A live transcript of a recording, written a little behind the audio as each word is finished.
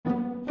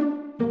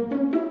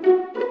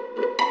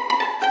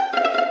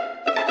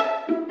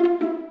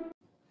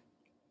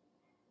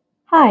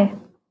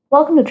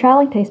Welcome to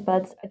Traveling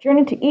Tastebuds, a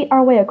journey to eat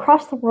our way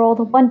across the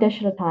world one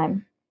dish at a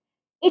time.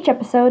 Each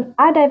episode,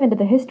 I dive into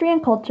the history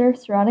and culture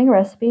surrounding a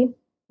recipe,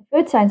 the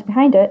food science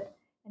behind it,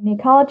 and the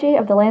ecology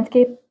of the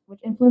landscape which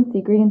influence the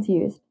ingredients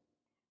used.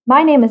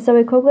 My name is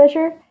Zoe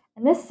Koglisher,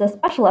 and this is a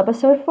special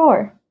episode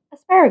for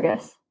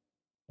asparagus.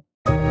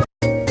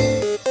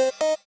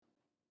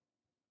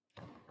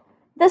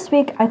 This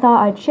week, I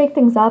thought I'd shake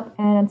things up,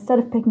 and instead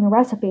of picking a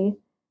recipe,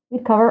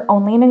 we'd cover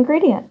only an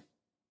ingredient.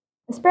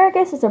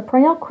 Asparagus is a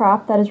perennial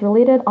crop that is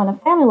related on a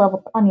family level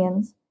to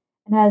onions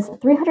and has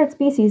 300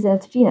 species in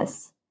its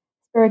genus,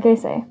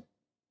 Asparagaceae.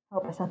 I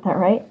hope I said that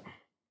right.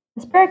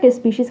 Asparagus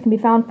species can be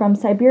found from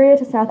Siberia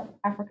to South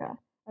Africa,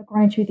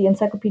 according to the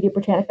Encyclopedia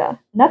Britannica,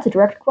 and that's a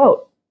direct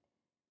quote.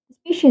 The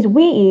species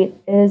we eat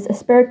is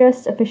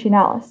Asparagus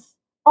officinalis,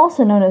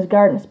 also known as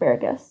garden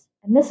asparagus,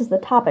 and this is the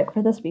topic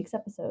for this week's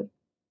episode.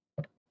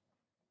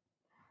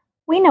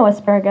 We know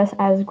asparagus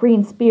as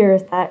green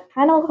spears that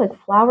kind of look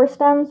like flower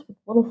stems with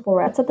little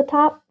florets at the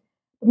top,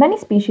 but many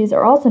species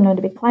are also known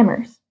to be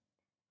climbers.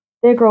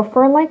 They grow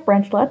fern-like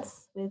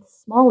branchlets with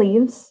small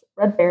leaves,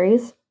 red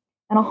berries,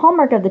 and a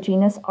hallmark of the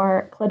genus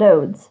are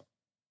cladodes,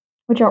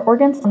 which are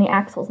organs on the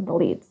axils of the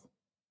leaves.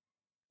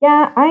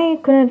 Yeah, I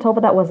couldn't tell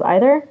what that was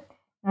either,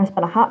 and I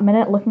spent a hot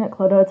minute looking at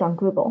cladodes on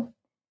Google.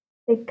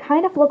 They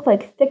kind of look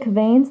like thick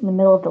veins in the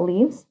middle of the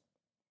leaves.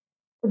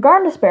 For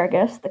garden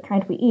asparagus, the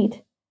kind we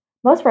eat,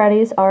 most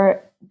varieties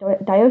are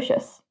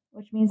dioecious,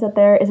 which means that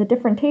there is a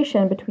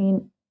differentiation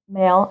between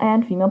male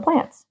and female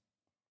plants.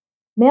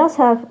 Males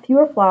have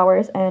fewer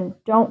flowers and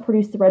don't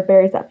produce the red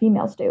berries that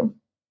females do.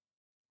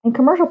 In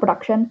commercial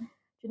production,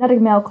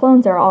 genetic male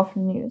clones are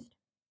often used.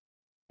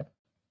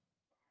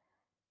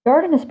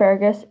 Garden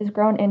asparagus is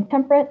grown in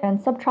temperate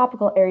and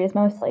subtropical areas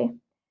mostly,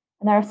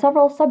 and there are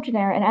several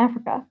subgenera in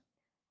Africa,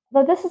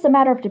 though this is a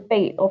matter of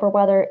debate over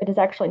whether it is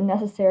actually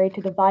necessary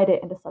to divide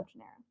it into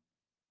subgenera.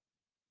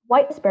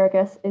 White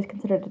asparagus is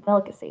considered a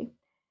delicacy,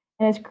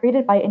 and is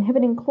created by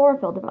inhibiting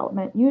chlorophyll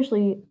development,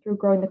 usually through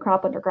growing the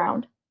crop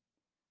underground.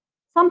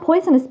 Some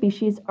poisonous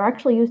species are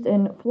actually used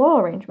in floral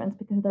arrangements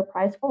because of their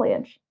prized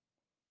foliage.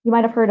 You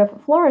might have heard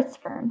of florist's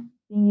fern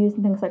being used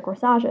in things like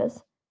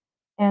corsages,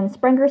 and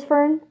Sprenger's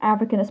fern,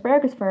 African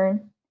asparagus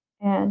fern,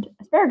 and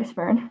asparagus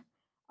fern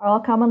are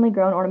all commonly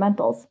grown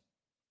ornamentals.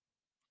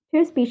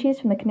 Two species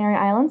from the Canary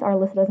Islands are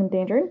listed as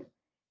endangered,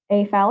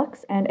 A.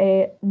 phalanx and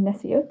A.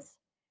 nesiotes,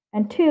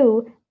 and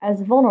two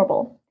as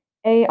vulnerable,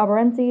 A.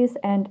 arborensis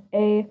and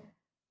A.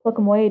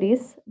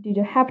 plecomoides, due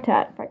to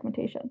habitat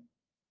fragmentation.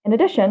 In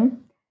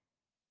addition,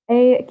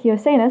 A.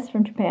 kyosanus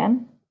from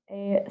Japan,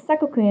 A.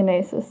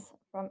 secoquionesis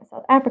from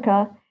South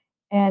Africa,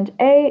 and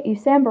A.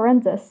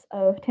 eusambarensis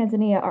of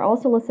Tanzania are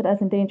also listed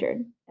as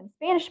endangered, and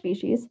Spanish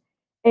species,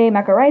 A.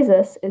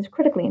 mycorrhizas, is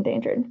critically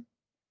endangered.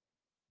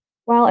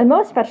 While in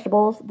most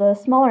vegetables, the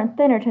smaller and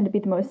thinner tend to be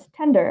the most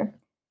tender,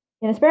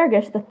 in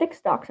asparagus, the thick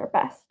stalks are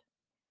best.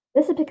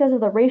 This is because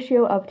of the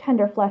ratio of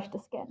tender flesh to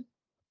skin.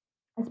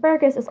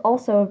 Asparagus is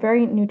also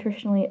very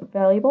nutritionally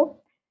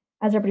valuable,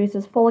 as it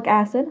produces folic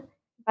acid,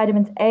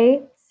 vitamins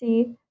A,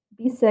 C,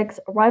 B6,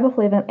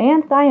 riboflavin,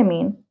 and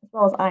thiamine, as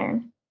well as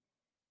iron.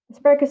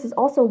 Asparagus is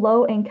also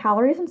low in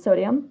calories and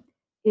sodium,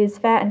 is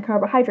fat and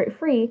carbohydrate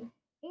free,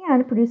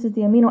 and produces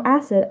the amino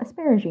acid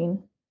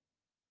asparagine.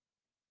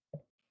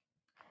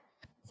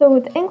 So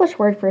the English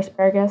word for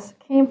asparagus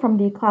came from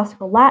the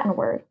classical Latin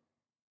word,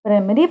 but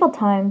in medieval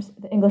times,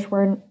 the English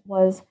word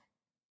was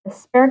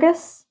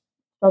asparagus,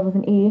 spelled with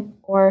an E,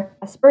 or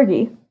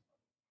aspergi,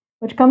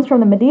 which comes from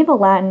the medieval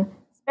Latin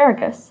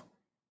asparagus,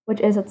 which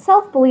is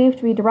itself believed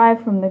to be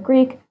derived from the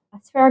Greek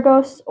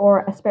asparagos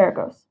or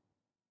asparagos.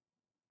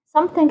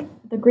 Some think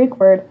the Greek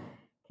word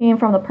came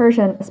from the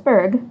Persian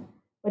asparag,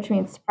 which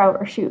means sprout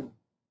or shoot.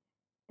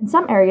 In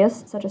some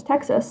areas, such as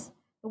Texas,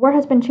 the word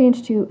has been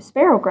changed to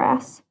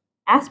sparrowgrass,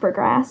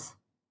 aspergrass,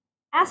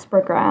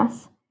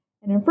 aspergrass,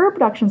 and in fruit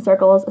production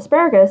circles,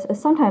 asparagus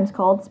is sometimes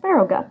called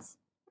sparrow guts,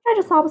 which I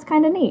just thought was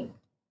kind of neat.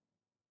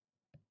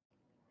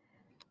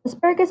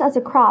 Asparagus as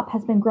a crop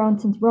has been grown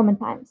since Roman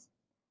times,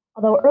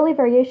 although early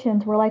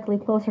variations were likely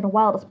closer to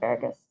wild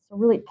asparagus, so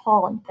really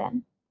tall and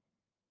thin,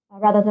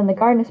 rather than the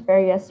garden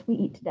asparagus we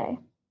eat today.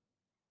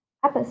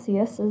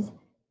 Apicius's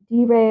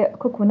De Re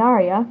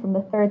Coquinaria from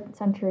the 3rd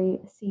century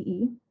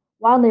CE,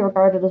 widely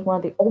regarded as one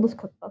of the oldest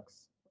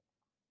cookbooks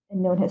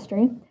in known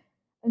history,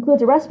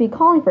 includes a recipe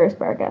calling for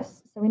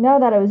asparagus, so we know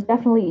that it was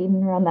definitely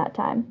eaten around that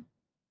time.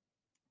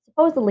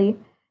 Supposedly,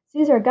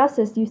 Caesar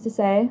Augustus used to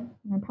say,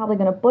 and I'm probably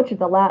going to butcher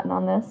the Latin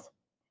on this,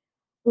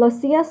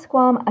 "Velocius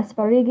quam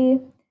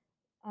asparagi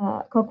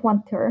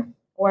coquantur,"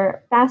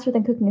 or faster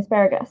than cooking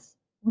asparagus,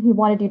 when he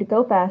wanted you to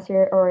go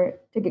faster or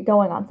to get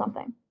going on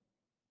something.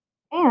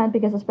 And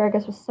because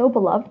asparagus was so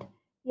beloved,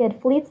 he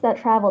had fleets that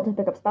traveled to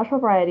pick up special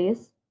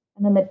varieties,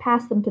 and then they'd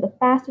pass them to the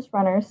fastest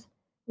runners,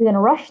 who then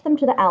rushed them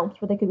to the Alps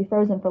where they could be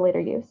frozen for later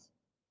use.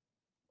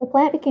 The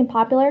plant became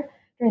popular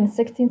during the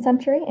 16th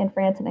century in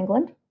France and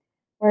England,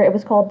 where it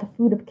was called the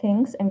food of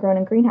kings and grown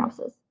in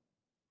greenhouses.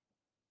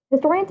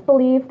 Historians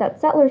believe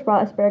that settlers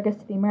brought asparagus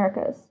to the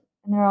Americas,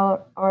 and there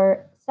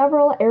are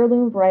several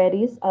heirloom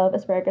varieties of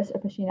Asparagus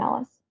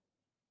officinalis.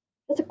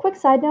 Just a quick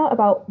side note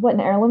about what an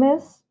heirloom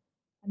is.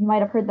 You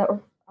might have heard that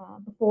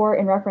before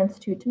in reference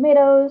to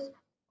tomatoes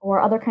or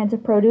other kinds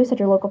of produce at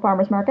your local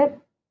farmer's market.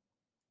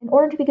 In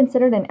order to be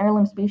considered an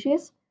heirloom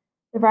species,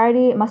 the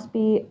variety must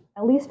be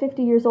at least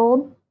 50 years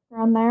old,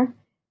 around there,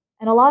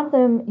 and a lot of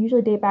them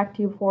usually date back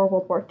to before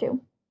World War II.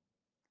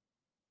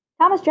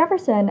 Thomas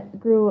Jefferson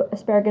grew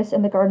asparagus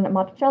in the garden at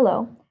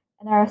Monticello,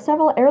 and there are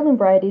several heirloom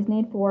varieties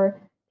named for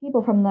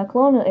people from the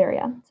colonial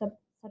area,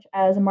 such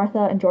as Martha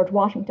and George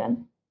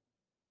Washington.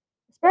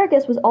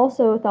 Asparagus was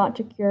also thought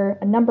to cure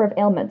a number of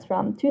ailments,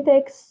 from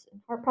toothaches,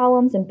 heart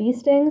problems, and bee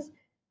stings,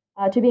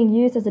 to being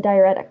used as a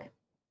diuretic.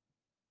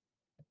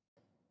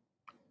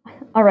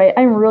 All right,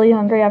 I'm really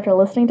hungry after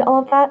listening to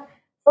all of that,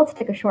 so let's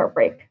take a short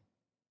break.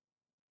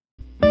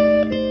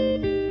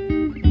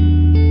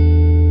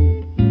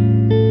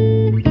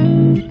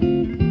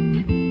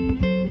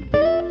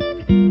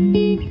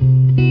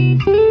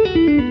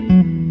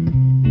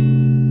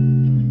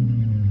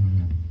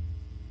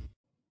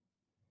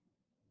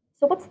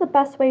 So what's the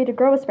best way to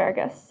grow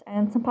asparagus,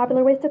 and some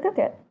popular ways to cook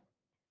it?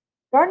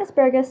 Garden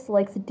asparagus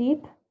likes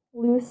deep,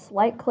 loose,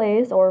 light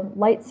clays or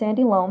light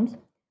sandy loams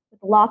with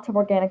lots of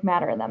organic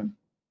matter in them.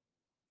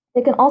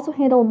 They can also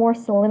handle more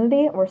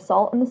salinity or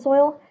salt in the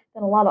soil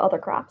than a lot of other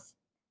crops.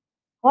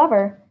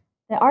 However,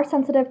 they are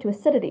sensitive to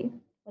acidity,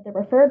 with their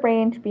preferred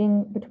range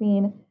being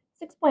between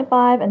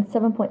 6.5 and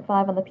 7.5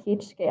 on the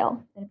pH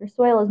scale. And if your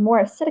soil is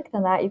more acidic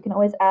than that, you can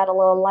always add a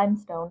little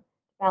limestone to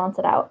balance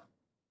it out.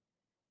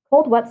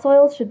 Cold, wet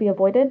soils should be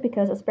avoided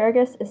because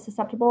asparagus is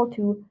susceptible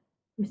to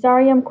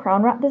Fusarium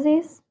crown rot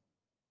disease.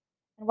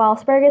 And while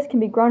asparagus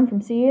can be grown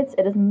from seeds,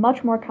 it is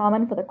much more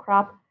common for the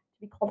crop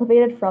to be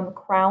cultivated from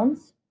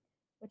crowns,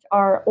 which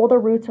are older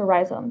roots or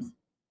rhizomes.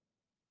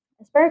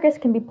 Asparagus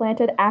can be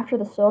planted after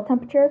the soil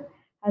temperature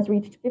has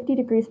reached 50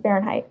 degrees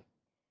Fahrenheit,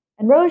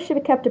 and rows should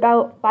be kept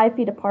about 5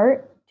 feet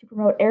apart to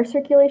promote air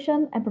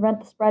circulation and prevent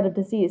the spread of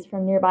disease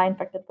from nearby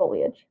infected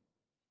foliage.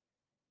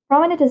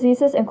 Prominent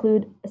diseases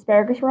include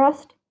asparagus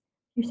rust,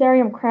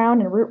 Fusarium crown,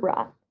 and root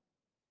rot.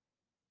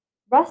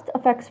 Rust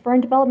affects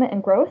fern development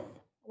and growth,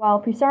 while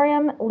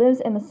Fusarium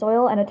lives in the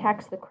soil and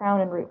attacks the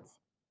crown and roots.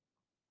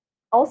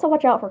 Also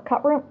watch out for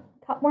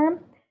cutworm,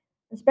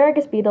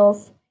 asparagus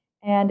beetles,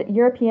 and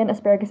European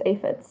asparagus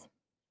aphids.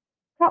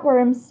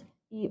 Cutworms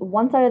eat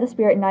one side of the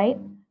spear at night,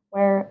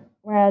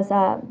 whereas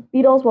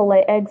beetles will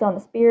lay eggs on the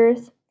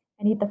spears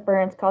and eat the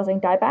ferns, causing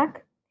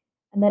dieback.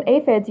 And then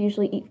aphids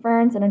usually eat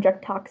ferns and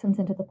inject toxins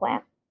into the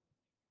plant,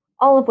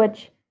 all of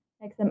which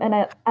makes them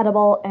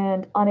inedible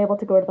and unable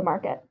to go to the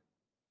market.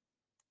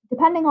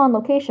 Depending on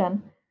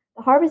location,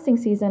 the harvesting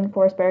season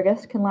for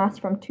asparagus can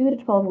last from 2 to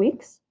 12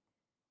 weeks,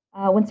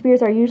 when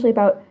spears are usually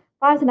about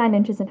 5 to 9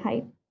 inches in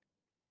height.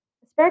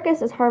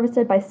 Asparagus is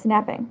harvested by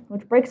snapping,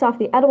 which breaks off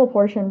the edible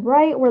portion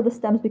right where the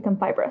stems become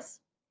fibrous.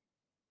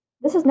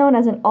 This is known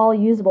as an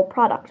all-usable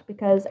product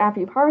because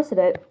after you've harvested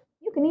it,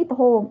 you can eat the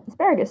whole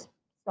asparagus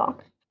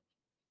stalk.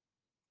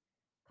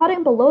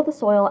 Cutting below the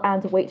soil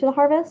adds weight to the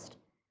harvest,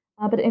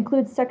 but it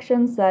includes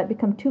sections that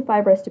become too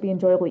fibrous to be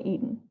enjoyably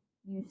eaten.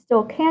 You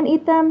still can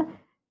eat them,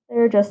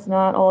 they're just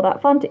not all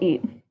that fun to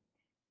eat.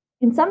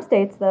 In some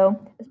states, though,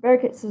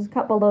 asparagus is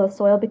cut below the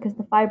soil because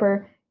the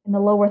fiber in the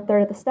lower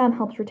third of the stem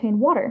helps retain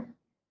water,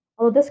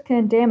 although this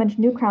can damage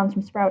new crowns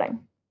from sprouting.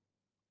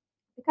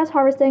 Because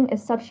harvesting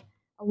is such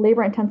a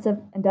labor-intensive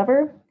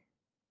endeavor,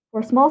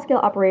 for small-scale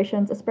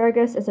operations,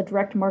 asparagus is a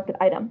direct market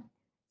item.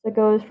 So it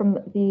goes from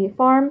the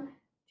farm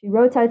to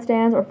roadside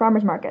stands or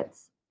farmers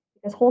markets,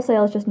 because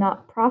wholesale is just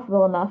not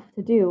profitable enough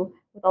to do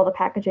with all the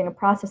packaging and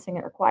processing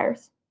it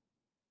requires.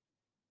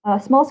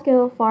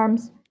 Small-scale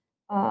farms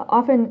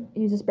often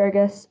use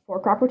asparagus for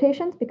crop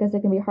rotations because they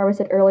can be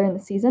harvested earlier in the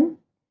season.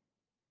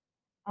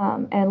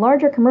 And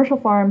larger commercial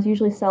farms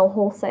usually sell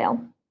wholesale.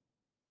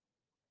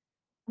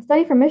 A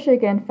study from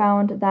Michigan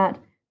found that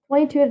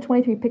 22 to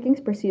 23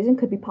 pickings per season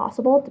could be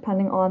possible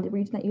depending on the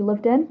region that you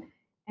lived in.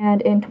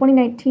 And in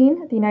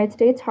 2019, the United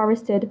States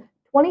harvested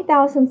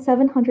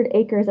 20,700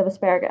 acres of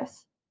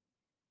asparagus,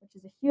 which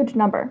is a huge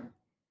number.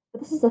 But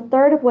this is a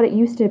third of what it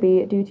used to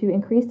be due to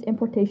increased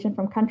importation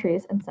from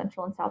countries in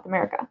Central and South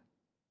America.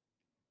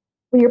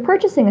 When you're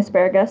purchasing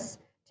asparagus,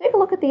 take a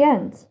look at the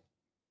ends.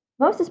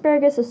 Most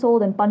asparagus is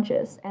sold in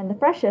bunches, and the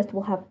freshest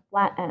will have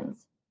flat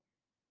ends.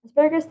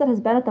 Asparagus that has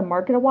been at the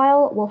market a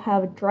while will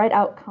have dried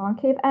out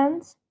concave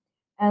ends,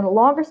 and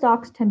longer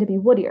stalks tend to be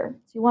woodier.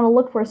 So you want to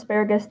look for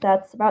asparagus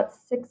that's about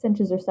 6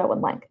 inches or so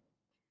in length.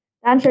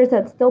 That ensures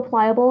that it's still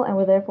pliable and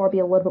will therefore be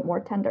a little bit more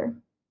tender.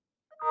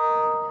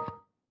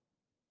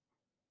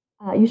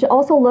 You should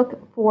also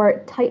look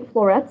for tight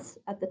florets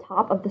at the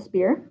top of the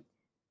spear,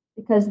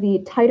 because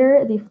the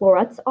tighter the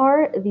florets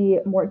are,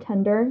 the more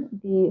tender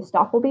the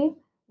stalk will be.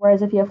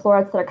 Whereas if you have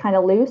florets that are kind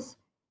of loose,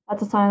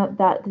 that's a sign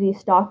that the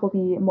stalk will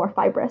be more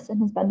fibrous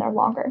and has been there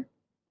longer.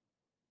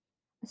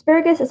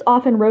 Asparagus is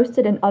often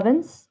roasted in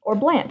ovens or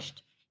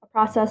blanched, a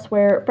process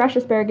where fresh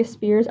asparagus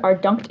spears are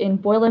dunked in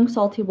boiling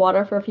salty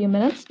water for a few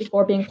minutes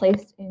before being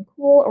placed in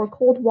cool or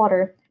cold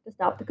water to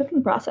stop the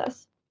cooking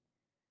process.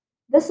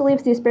 This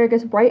leaves the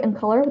asparagus bright in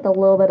color with a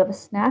little bit of a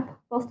snap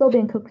while still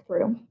being cooked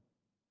through.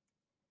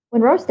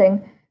 When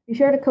roasting, be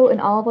sure to coat in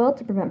olive oil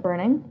to prevent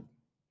burning,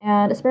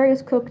 and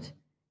asparagus cooked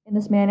in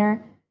this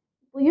manner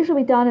will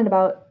usually be done in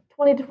about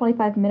 20 to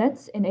 25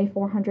 minutes in a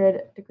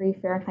 400-degree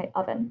Fahrenheit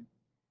oven.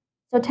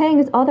 Sautéing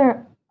is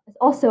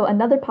also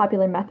another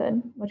popular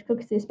method, which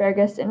cooks the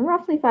asparagus in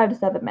roughly 5 to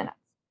 7 minutes.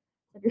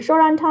 If you're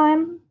short on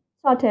time,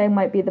 sautéing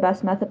might be the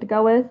best method to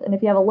go with, and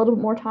if you have a little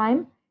bit more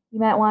time, you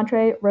might want to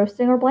try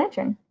roasting or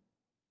blanching.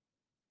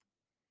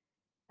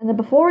 And then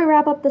before we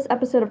wrap up this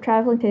episode of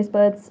Traveling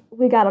Tastebuds,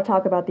 we gotta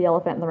talk about the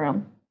elephant in the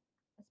room,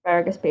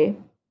 asparagus pea.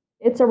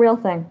 It's a real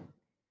thing.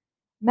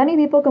 Many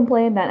people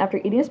complain that after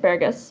eating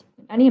asparagus,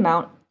 in any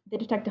amount, they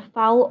detect a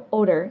foul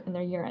odor in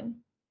their urine,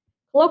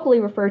 colloquially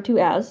referred to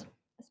as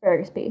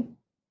asparagus pea.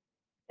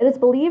 It is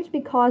believed to be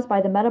caused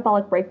by the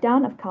metabolic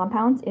breakdown of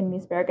compounds in the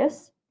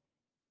asparagus,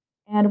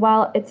 and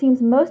while it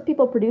seems most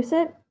people produce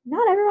it,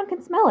 not everyone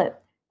can smell it,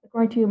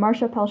 according to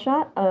Marcia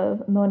Pelshot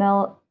of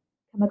Monell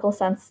Chemical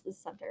Senses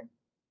Center.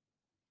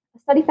 A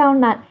study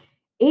found that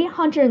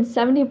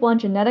 871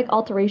 genetic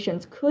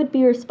alterations could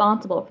be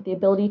responsible for the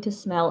ability to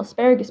smell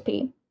asparagus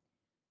pea.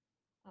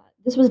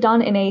 This was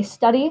done in a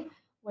study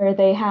where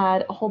they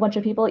had a whole bunch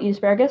of people eat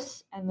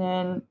asparagus and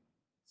then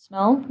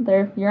smell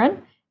their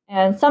urine.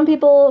 And some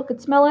people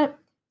could smell it,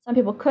 some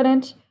people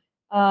couldn't,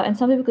 and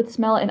some people could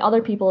smell it in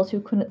other people's who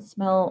couldn't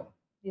smell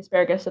the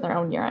asparagus in their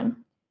own urine.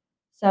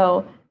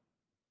 So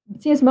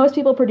it seems most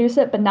people produce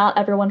it, but not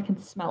everyone can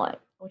smell it,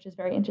 which is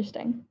very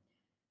interesting.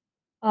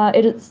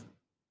 It is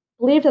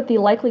believed that the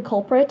likely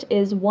culprit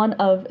is one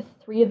of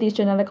 3 of these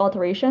genetic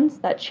alterations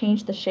that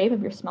change the shape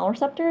of your smell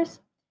receptors.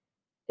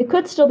 It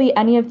could still be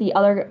any of the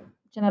other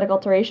genetic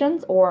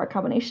alterations or a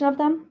combination of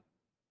them,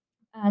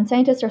 and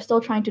scientists are still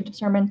trying to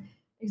determine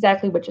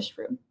exactly which is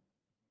true.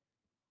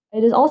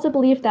 It is also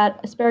believed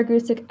that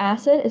asparagusic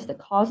acid is the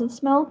cause of the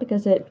smell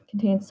because it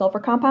contains sulfur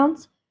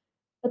compounds,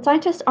 but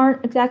scientists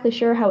aren't exactly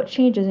sure how it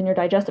changes in your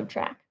digestive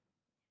tract.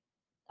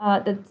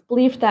 It's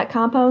believed that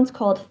compounds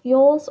called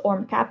thiols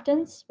or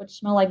mercaptans, which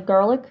smell like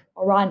garlic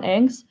or rotten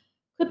eggs,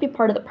 could be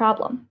part of the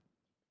problem.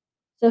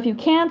 So if you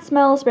can't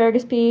smell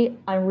asparagus pea,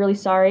 I'm really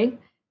sorry.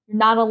 You're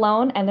not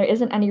alone, and there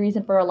isn't any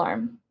reason for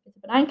alarm. It's a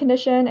benign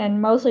condition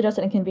and mostly just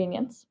an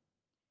inconvenience.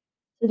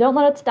 So don't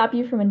let it stop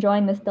you from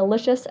enjoying this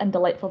delicious and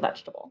delightful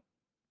vegetable.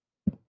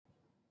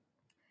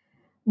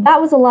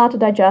 That was a lot to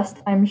digest,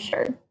 I'm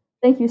sure.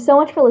 Thank you so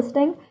much for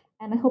listening,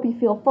 and I hope you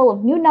feel full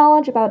of new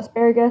knowledge about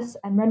asparagus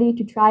and ready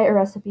to try a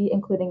recipe,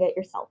 including it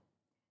yourself.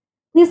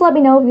 Please let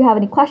me know if you have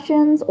any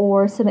questions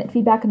or submit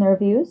feedback in the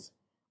reviews,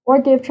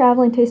 or give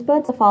Traveling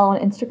Tastebuds a follow on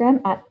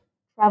Instagram at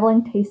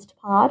Traveling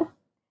Tastepod.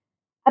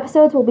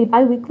 Episodes will be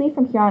bi-weekly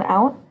from here on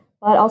out,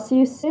 but I'll see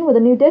you soon with a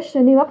new dish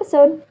and a new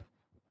episode.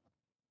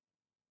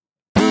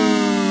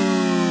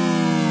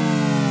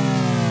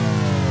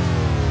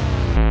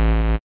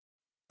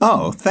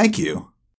 Oh, thank you.